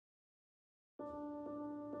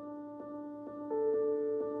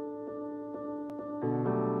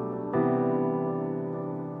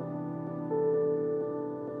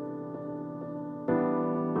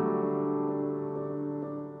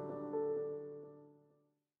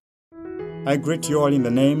I greet you all in the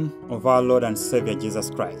name of our Lord and Savior Jesus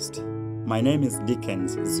Christ. My name is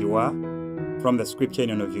Dickens Ziwa from the Scripture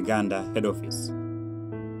Union of Uganda head office.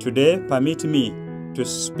 Today, permit me to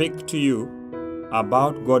speak to you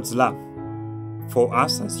about God's love for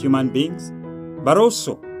us as human beings, but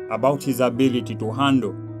also about His ability to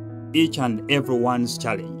handle each and everyone's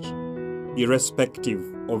challenge, irrespective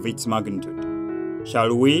of its magnitude.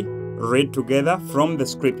 Shall we read together from the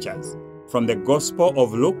Scriptures, from the Gospel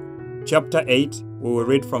of Luke, Chapter 8, we will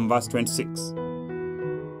read from verse 26.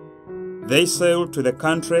 They sailed to the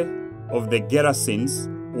country of the Gerasenes,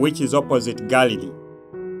 which is opposite Galilee.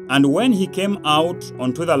 And when he came out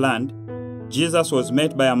onto the land, Jesus was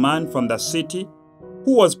met by a man from the city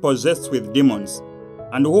who was possessed with demons,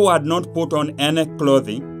 and who had not put on any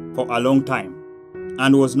clothing for a long time,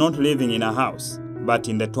 and was not living in a house, but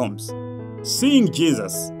in the tombs. Seeing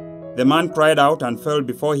Jesus, the man cried out and fell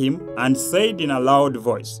before him, and said in a loud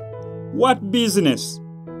voice, "What business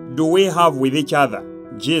do we have with each other,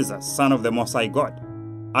 Jesus, Son of the Most High God?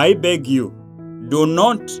 I beg you, do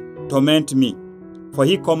not torment me." For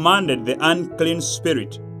he commanded the unclean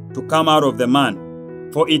spirit to come out of the man,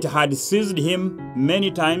 for it had seized him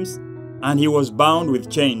many times, and he was bound with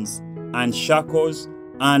chains and shackles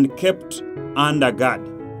and kept under guard.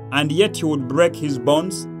 And yet he would break his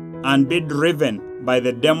bonds and be driven by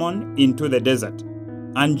the demon into the desert.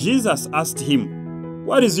 And Jesus asked him,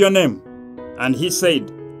 "What is your name?" And he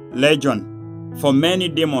said, "Legion," for many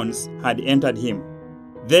demons had entered him.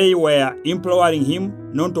 They were imploring him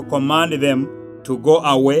not to command them to go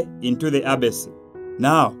away into the abyss.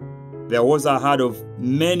 Now there was a herd of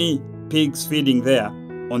many pigs feeding there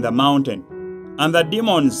on the mountain, and the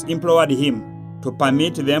demons implored him to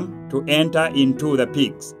permit them to enter into the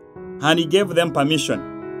pigs. And he gave them permission.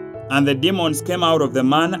 And the demons came out of the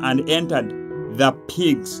man and entered the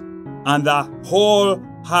pigs, and the whole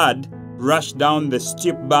herd rushed down the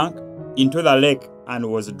steep bank into the lake and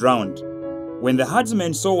was drowned. When the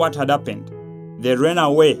herdsmen saw what had happened, they ran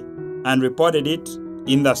away and reported it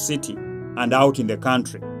in the city and out in the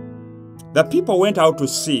country. The people went out to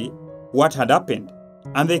see what had happened,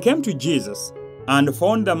 and they came to Jesus and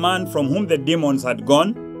found the man from whom the demons had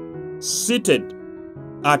gone seated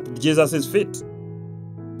at Jesus' feet,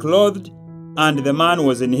 clothed, and the man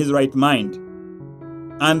was in his right mind.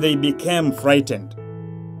 And they became frightened.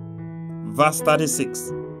 Verse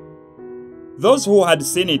 36. Those who had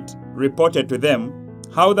seen it reported to them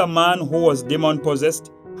how the man who was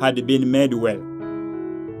demon-possessed had been made well.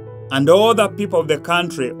 And all the people of the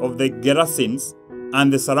country of the Gerasenes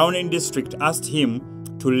and the surrounding district asked him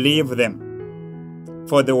to leave them,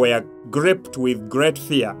 for they were gripped with great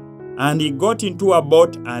fear. And he got into a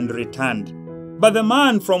boat and returned. But the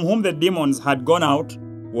man from whom the demons had gone out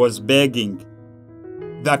was begging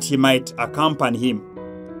that he might accompany him.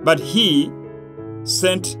 But he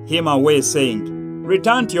sent him away, saying,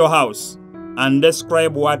 "Return to your house and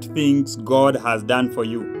describe what things God has done for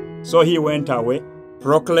you." So he went away,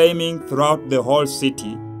 proclaiming throughout the whole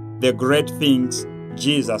city the great things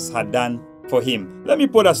Jesus had done for him. Let me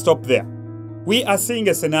put a stop there. We are seeing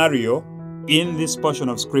a scenario in this portion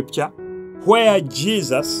of Scripture where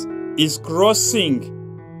Jesus is crossing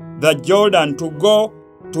the Jordan to go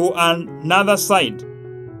to another side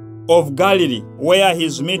of Galilee, where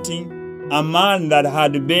he's meeting a man that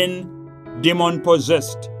had been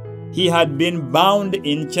demon-possessed. He had been bound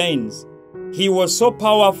in chains. He was so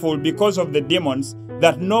powerful because of the demons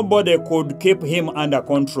that nobody could keep him under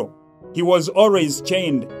control. He was always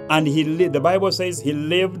chained, and the Bible says he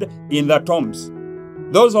lived in the tombs.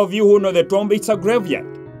 Those of you who know the tomb, it's a graveyard.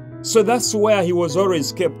 So that's where he was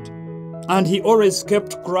always kept. And he always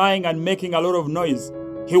kept crying and making a lot of noise.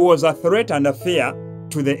 He was a threat and a fear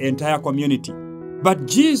to the entire community. But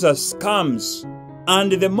Jesus comes,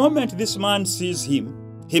 and the moment this man sees him,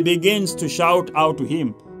 he begins to shout out to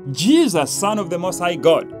him, "Jesus, Son of the Most High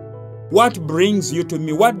God, what brings you to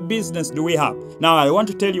me? What business do we have?" Now, I want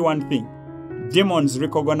to tell you one thing. Demons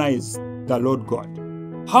recognize the Lord God.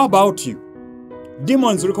 How about you?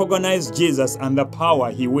 Demons recognize Jesus and the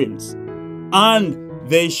power he wields. And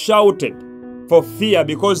they shouted for fear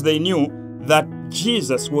because they knew that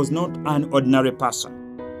Jesus was not an ordinary person.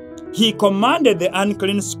 He commanded the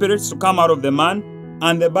unclean spirits to come out of the man,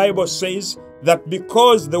 and the Bible says that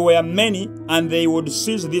because there were many and they would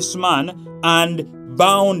seize this man and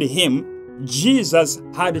bound him, Jesus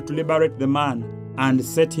had to liberate the man and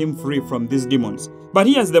set him free from these demons. But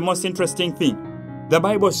here's the most interesting thing. The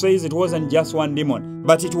Bible says it wasn't just one demon,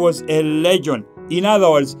 but it was a legion. In other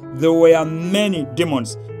words, there were many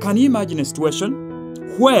demons. Can you imagine a situation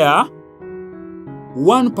where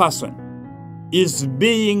one person is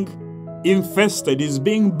being infested, is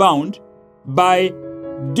being bound by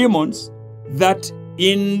demons that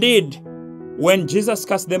indeed, when Jesus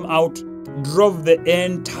cast them out, drove the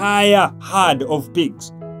entire herd of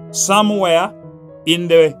pigs. Somewhere in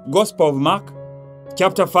the Gospel of Mark,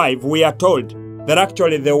 chapter 5, we are told that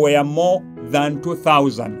actually there were more than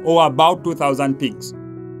 2,000 or about 2,000 pigs.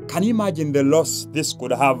 Can you imagine the loss this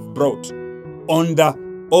could have brought on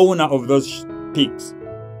the owner of those pigs?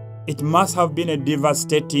 It must have been a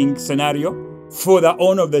devastating scenario for the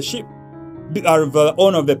owner of the sheep, or the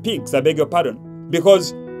owner of the pigs, I beg your pardon,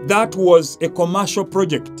 because that was a commercial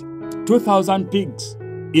project. 2,000 pigs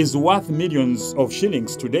is worth millions of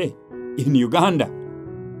shillings today in Uganda.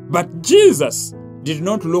 But Jesus did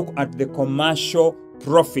not look at the commercial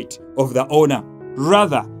profit of the owner.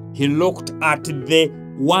 Rather, he looked at the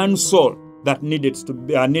one soul that needed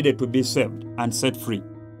to be saved and set free.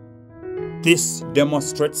 This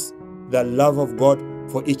demonstrates the love of God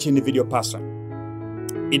for each individual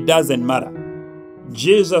person. It doesn't matter.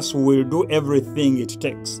 Jesus will do everything it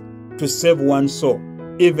takes to save one soul,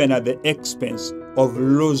 even at the expense of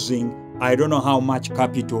losing I don't know how much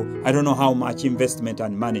capital, I don't know how much investment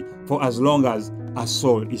and money, for as long as a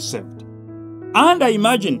soul is saved. And I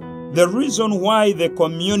imagine the reason why the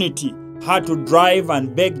community had to drive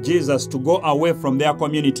and beg Jesus to go away from their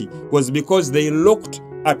community was because they looked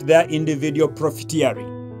at their individual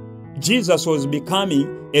profiteering. Jesus was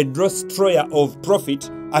becoming a destroyer of profit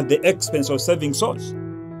at the expense of saving souls.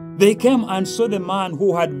 They came and saw the man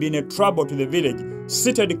who had been a trouble to the village,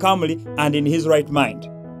 seated calmly and in his right mind.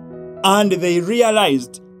 And they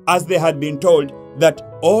realized, as they had been told, that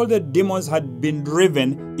all the demons had been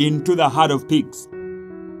driven into the herd of pigs.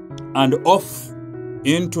 And off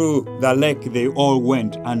into the lake they all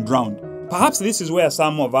went and drowned. Perhaps this is where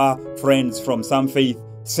some of our friends from some faith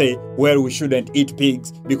say, well, we shouldn't eat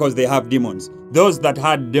pigs because they have demons. Those that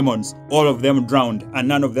had demons, all of them drowned and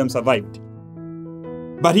none of them survived.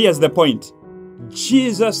 But here's the point.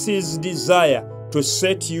 Jesus' desire to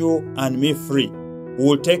set you and me free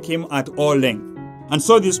will take him at all length. And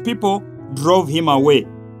so these people drove him away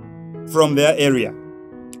from their area.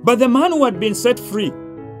 But the man who had been set free,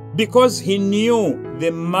 because he knew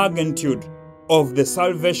the magnitude of the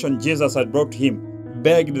salvation Jesus had brought to him,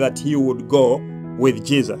 begged that he would go with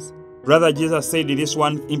Jesus. Rather, Jesus said this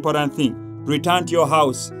one important thing: return to your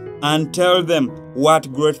house and tell them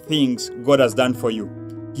what great things God has done for you.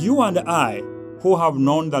 You and I, who have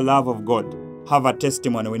known the love of God, have a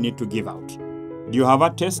testimony we need to give out. Do you have a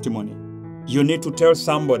testimony? You need to tell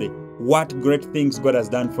somebody what great things God has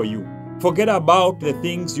done for you. Forget about the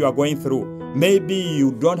things you are going through. Maybe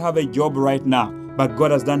you don't have a job right now, but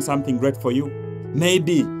God has done something great for you.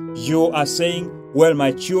 Maybe you are saying, well,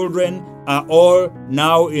 my children are all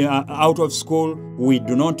now out of school. We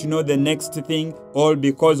do not know the next thing, all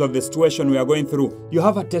because of the situation we are going through. You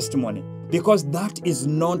have a testimony, because that is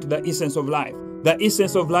not the essence of life. The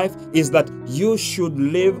essence of life is that you should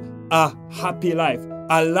live a happy life,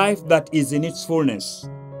 a life that is in its fullness.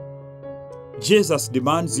 Jesus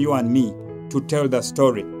demands you and me to tell the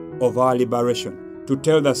story of our liberation, to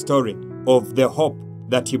tell the story of the hope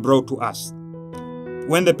that he brought to us.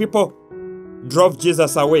 When the people drove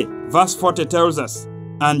Jesus away, verse 40 tells us,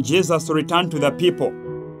 and Jesus returned to the people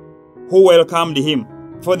who welcomed him,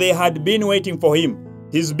 for they had been waiting for him.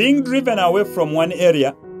 He's being driven away from one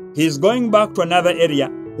area. He's going back to another area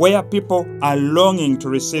where people are longing to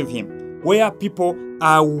receive him, where people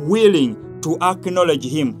are willing to acknowledge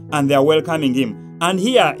him and they are welcoming him. And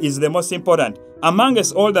here is the most important.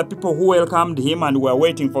 Amongst all the people who welcomed him and were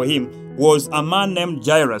waiting for him was a man named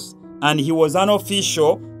Jairus, and he was an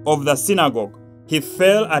official of the synagogue. He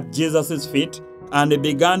fell at Jesus' feet and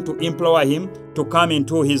began to implore him to come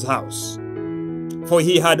into his house. For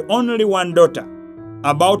he had only one daughter,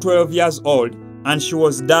 about 12 years old, and she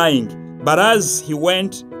was dying. But as he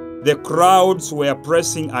went, the crowds were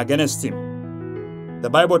pressing against him. The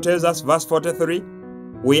Bible tells us, verse 43,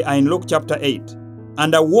 we are in Luke chapter 8.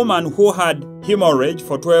 And a woman who had hemorrhage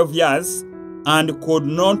for 12 years and could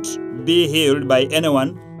not be healed by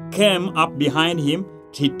anyone came up behind him.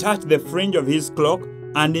 He touched the fringe of his cloak,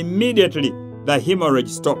 and immediately the hemorrhage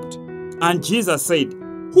stopped. And Jesus said,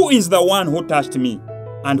 "Who is the one who touched me?"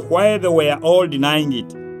 And while they were all denying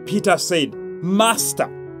it, Peter said, "Master,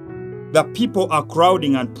 the people are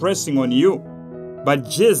crowding and pressing on you." But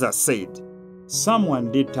Jesus said,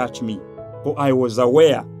 "Someone did touch me, for I was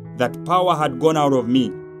aware that power had gone out of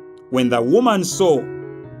me." When the woman saw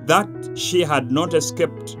that she had not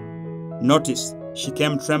escaped notice, she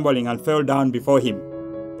came trembling and fell down before him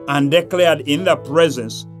and declared in the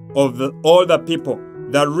presence of all the people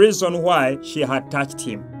the reason why she had touched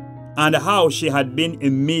him and how she had been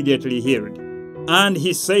immediately healed. And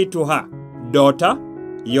he said to her, "Daughter,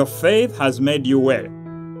 your faith has made you well.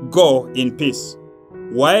 Go in peace."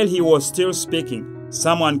 While he was still speaking,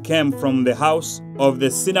 someone came from the house of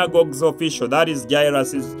the synagogue's official, that is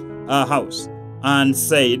Jairus' house, and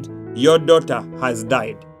said, "Your daughter has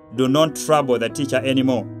died. Do not trouble the teacher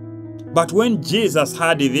anymore." But when Jesus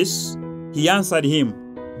heard this, he answered him,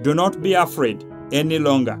 "Do not be afraid any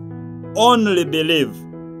longer. Only believe,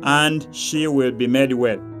 and she will be made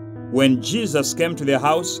well." When Jesus came to the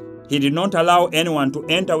house, he did not allow anyone to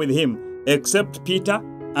enter with him except Peter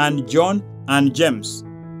and John and James,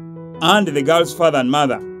 and the girl's father and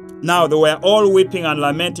mother. Now they were all weeping and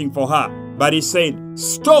lamenting for her, but he said,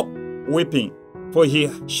 "Stop weeping, for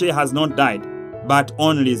she has not died, but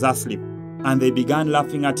only is asleep." And they began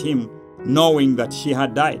laughing at him, knowing that she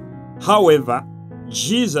had died. However,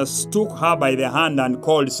 Jesus took her by the hand and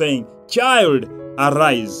called, saying, "Child,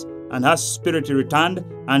 arise." And her spirit returned,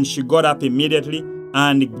 and she got up immediately,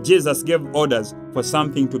 and Jesus gave orders for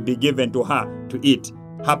something to be given to her to eat.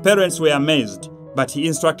 Her parents were amazed, but he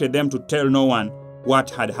instructed them to tell no one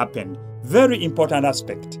what had happened. Very important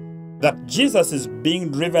aspect, that Jesus is being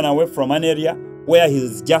driven away from an area where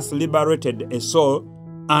he's just liberated a soul,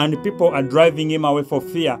 and people are driving him away for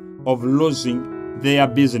fear of losing their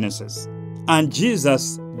businesses. And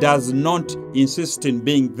Jesus does not insist in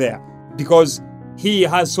being there because he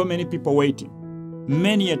has so many people waiting.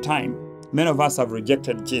 Many a time, many of us have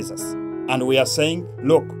rejected Jesus, and we are saying,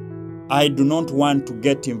 "Look, I do not want to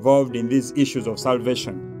get involved in these issues of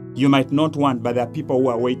salvation." You might not want, but there are people who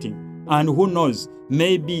are waiting. And who knows,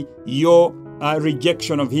 maybe your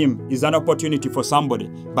rejection of him is an opportunity for somebody,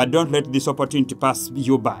 but don't let this opportunity pass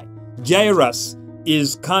you by. Jairus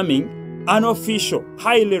is coming, unofficial,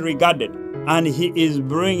 highly regarded, and he is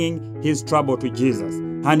bringing his trouble to Jesus.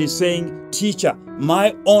 And he's saying, "Teacher,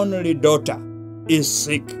 my only daughter is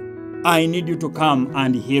sick. I need you to come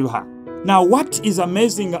and heal her." Now, what is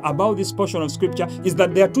amazing about this portion of scripture is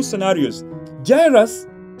that there are two scenarios. Jairus,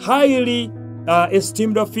 highly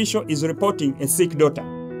esteemed official, is reporting a sick daughter.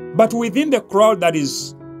 But within the crowd that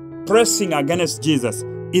is pressing against Jesus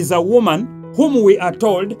is a woman whom we are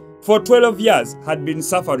told for 12 years had been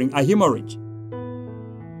suffering a hemorrhage.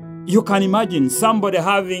 You can imagine somebody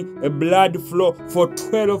having a blood flow for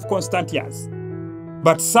 12 constant years.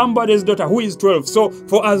 But somebody's daughter who is 12. So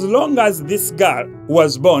for as long as this girl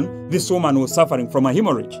was born, this woman was suffering from a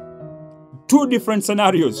hemorrhage. Two different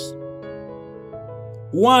scenarios.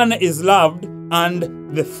 One is loved and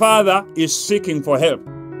the father is seeking for help.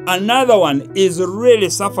 Another one is really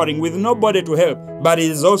suffering with nobody to help, but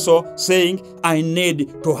is also saying, "I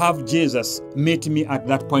need to have Jesus meet me at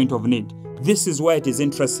that point of need." This is why it is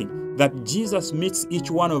interesting that Jesus meets each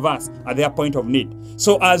one of us at their point of need.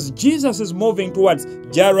 So as Jesus is moving towards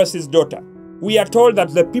Jairus' daughter, we are told that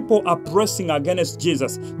the people are pressing against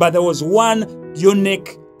Jesus, but there was one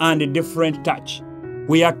unique and different touch.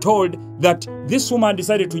 We are told that this woman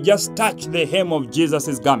decided to just touch the hem of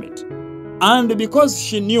Jesus' garment. And because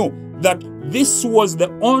she knew that this was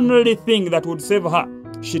the only thing that would save her,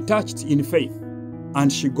 she touched in faith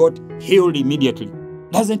and she got healed immediately.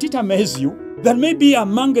 Doesn't it amaze you that maybe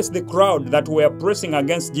amongst the crowd that were pressing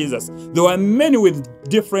against Jesus, there were many with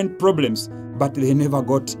different problems, but they never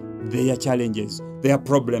got their challenges, their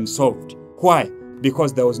problems solved. Why?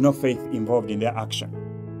 Because there was no faith involved in their action.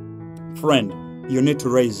 Friend, you need to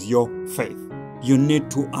raise your faith. You need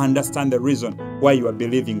to understand the reason why you are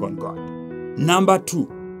believing on God. Number two,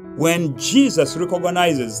 when Jesus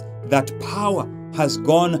recognizes that power has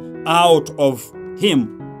gone out of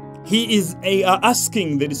him, he is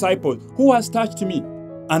asking the disciples, "Who has touched me?"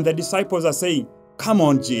 And the disciples are saying, "Come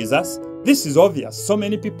on, Jesus. This is obvious. So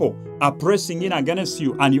many people are pressing in against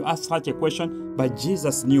you, and you ask such a question." But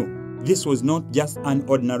Jesus knew this was not just an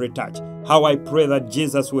ordinary touch. How I pray that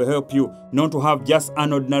Jesus will help you not to have just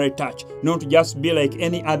an ordinary touch, not to just be like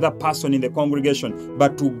any other person in the congregation,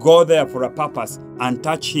 but to go there for a purpose and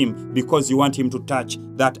touch him because you want him to touch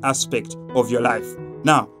that aspect of your life.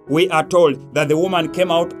 Now, we are told that the woman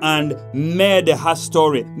came out and made her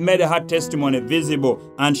story, made her testimony visible,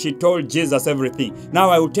 and she told Jesus everything.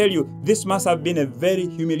 Now, I will tell you, this must have been a very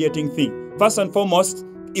humiliating thing. First and foremost,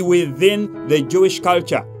 within the Jewish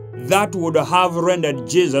culture, that would have rendered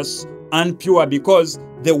Jesus impure because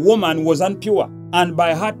the woman was impure. And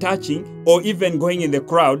by her touching or even going in the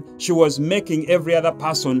crowd, she was making every other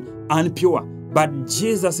person impure. But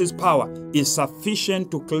Jesus' power is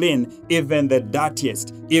sufficient to clean even the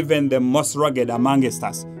dirtiest, even the most rugged amongst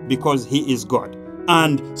us, because he is God.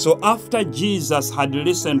 And so after Jesus had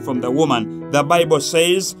listened from the woman, the Bible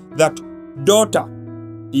says that, "Daughter,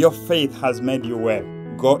 your faith has made you well.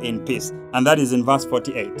 Go in peace." And that is in verse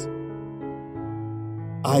 48.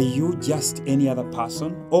 Are you just any other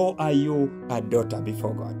person, or are you a daughter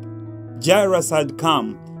before God? Jairus had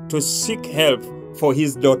come to seek help for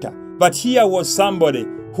his daughter, but here was somebody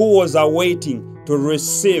who was awaiting to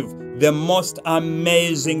receive the most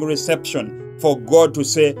amazing reception for God to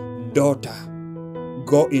say, daughter,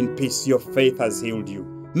 go in peace, your faith has healed you.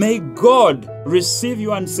 May God receive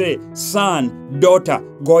you and say, son, daughter,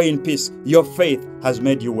 go in peace, your faith has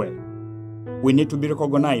made you well. We need to be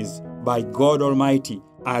recognized by God Almighty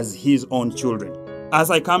as his own children.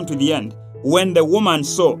 As I come to the end, when the woman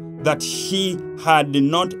saw that she had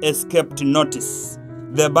not escaped notice,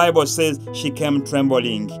 the Bible says she came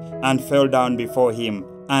trembling and fell down before him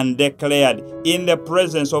and declared in the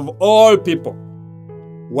presence of all people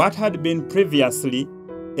what had been previously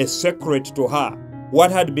a secret to her,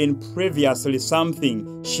 what had been previously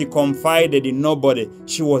something she confided in nobody.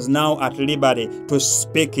 She was now at liberty to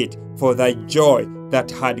speak it for the joy that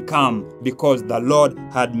had come because the Lord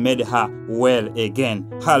had made her well again.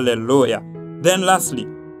 Hallelujah. Then lastly,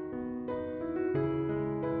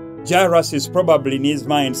 Jairus is probably in his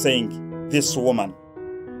mind saying, this woman,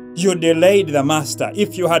 you delayed the master.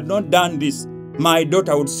 If you had not done this, my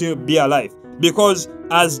daughter would still be alive. Because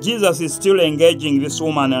as Jesus is still engaging this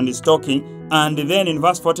woman and is talking, and then in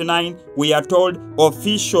verse 49, we are told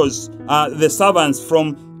officials, the servants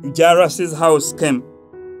from Jairus' house came,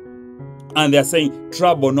 and they are saying,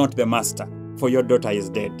 trouble not the master, for your daughter is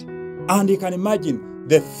dead. And you can imagine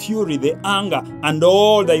the fury, the anger, and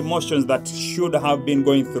all the emotions that should have been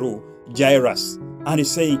going through Jairus. And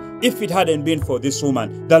he's saying, if it hadn't been for this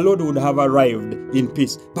woman, the Lord would have arrived in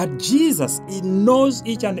peace. But Jesus, he knows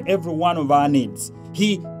each and every one of our needs.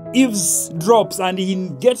 He eavesdrops and he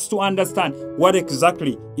gets to understand what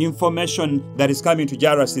exactly information that is coming to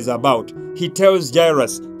Jairus is about. He tells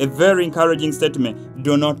Jairus a very encouraging statement,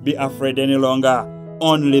 do not be afraid any longer,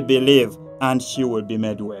 only believe and she will be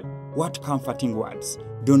made well. What comforting words.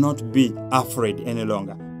 Do not be afraid any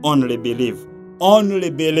longer, only believe. Only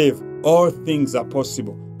believe. All things are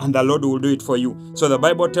possible and the Lord will do it for you. So the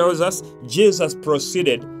Bible tells us Jesus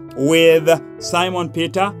proceeded with Simon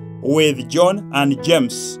Peter, with John and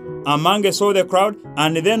James amongst all the crowd,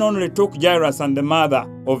 and then only took Jairus and the mother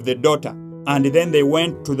of the daughter, and then they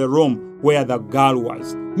went to the room where the girl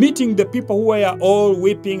was, meeting the people who were all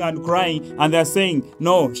weeping and crying, and they're saying,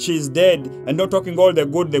 no, she's dead, and not talking all the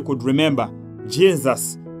good they could remember.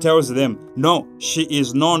 Jesus tells them, no, she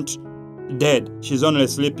is not dead, she's only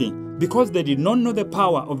sleeping. Because they did not know the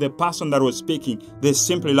power of the person that was speaking, they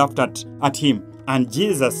simply laughed at him. And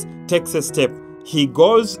Jesus takes a step. He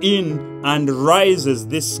goes in and rises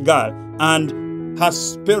this girl, and her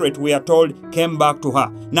spirit, we are told, came back to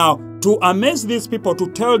her. Now, to amaze these people, to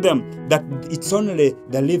tell them that it's only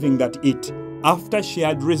the living that eat. After she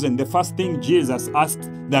had risen, the first thing Jesus asked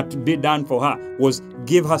that be done for her was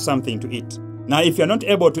give her something to eat. Now, if you're not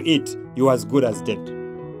able to eat, you're as good as dead.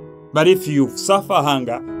 But if you suffer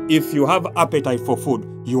hunger, if you have appetite for food,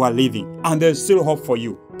 you are living. And there's still hope for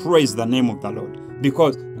you. Praise the name of the Lord.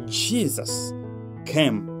 Because Jesus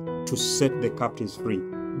came to set the captives free.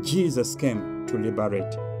 Jesus came to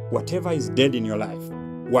liberate. Whatever is dead in your life,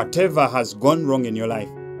 whatever has gone wrong in your life,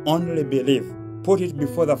 only believe. Put it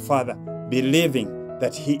before the Father, believing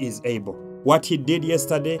that He is able. What He did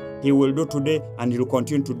yesterday, He will do today, and He will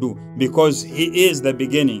continue to do, because He is the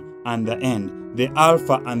beginning and the end, the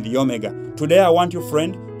Alpha and the Omega. Today I want you,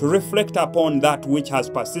 friend, to reflect upon that which has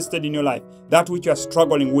persisted in your life, that which you are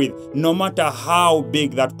struggling with. No matter how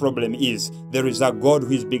big that problem is, there is a God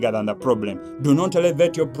who is bigger than the problem. Do not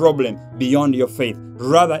elevate your problem beyond your faith.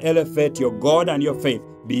 Rather, elevate your God and your faith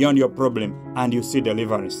beyond your problem, and you see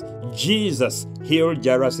deliverance. Jesus healed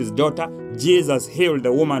Jairus' daughter. Jesus healed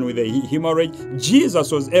the woman with a hemorrhage.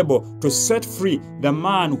 Jesus was able to set free the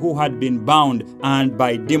man who had been bound and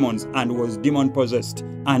by demons and was demon-possessed,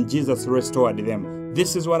 and Jesus restored them.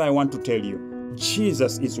 This is what I want to tell you.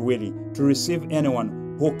 Jesus is willing to receive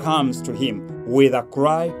anyone who comes to Him with a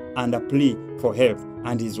cry and a plea for help,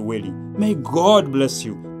 and He's willing. May God bless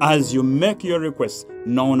you as you make your requests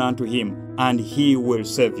known unto Him, and He will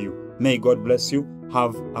save you. May God bless you.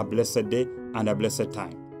 Have a blessed day and a blessed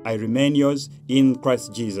time. I remain yours in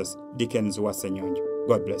Christ Jesus, Dickens Ziwa.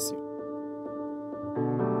 God bless you.